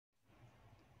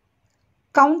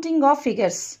Counting of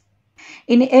figures.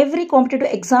 In every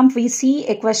competitive exam, we see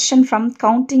a question from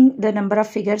counting the number of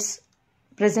figures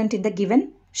present in the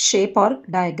given shape or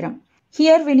diagram.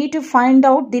 Here we need to find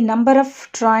out the number of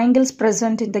triangles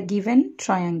present in the given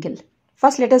triangle.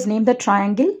 First, let us name the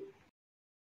triangle.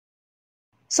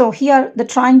 So here the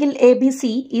triangle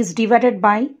ABC is divided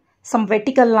by some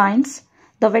vertical lines.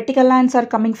 The vertical lines are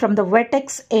coming from the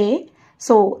vertex A.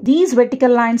 So these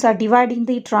vertical lines are dividing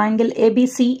the triangle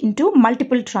ABC into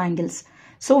multiple triangles.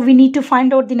 So we need to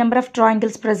find out the number of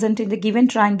triangles present in the given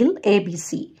triangle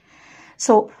ABC.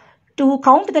 So to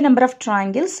count the number of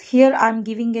triangles, here I am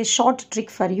giving a short trick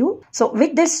for you. So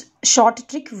with this short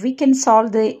trick, we can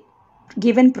solve the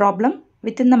given problem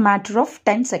within a matter of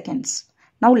 10 seconds.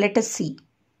 Now let us see.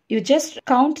 You just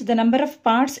count the number of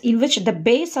parts in which the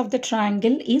base of the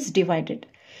triangle is divided.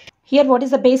 Here, what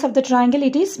is the base of the triangle?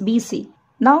 It is BC.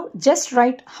 Now just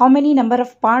write how many number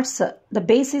of parts the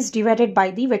base is divided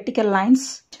by the vertical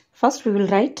lines. First we will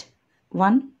write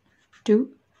 1, 2,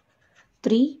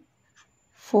 3,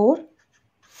 4,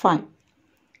 5.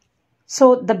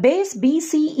 So the base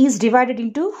BC is divided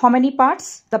into how many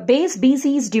parts? The base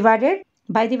BC is divided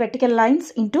by the vertical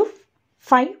lines into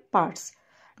 5 parts.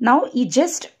 Now you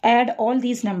just add all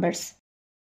these numbers.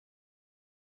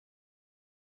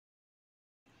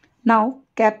 Now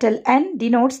capital N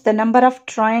denotes the number of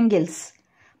triangles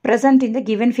present in the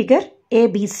given figure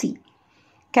ABC.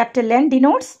 Capital N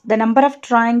denotes the number of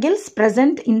triangles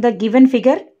present in the given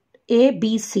figure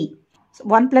ABC. So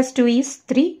 1 plus 2 is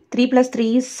 3, 3 plus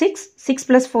 3 is 6, 6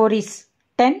 plus 4 is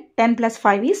 10, 10 plus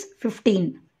 5 is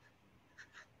 15.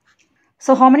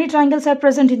 So how many triangles are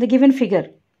present in the given figure?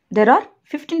 There are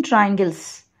 15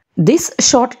 triangles. This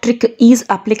short trick is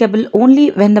applicable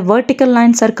only when the vertical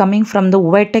lines are coming from the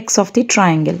vertex of the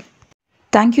triangle.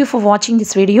 Thank you for watching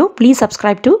this video. Please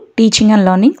subscribe to Teaching and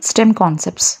Learning STEM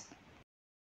Concepts.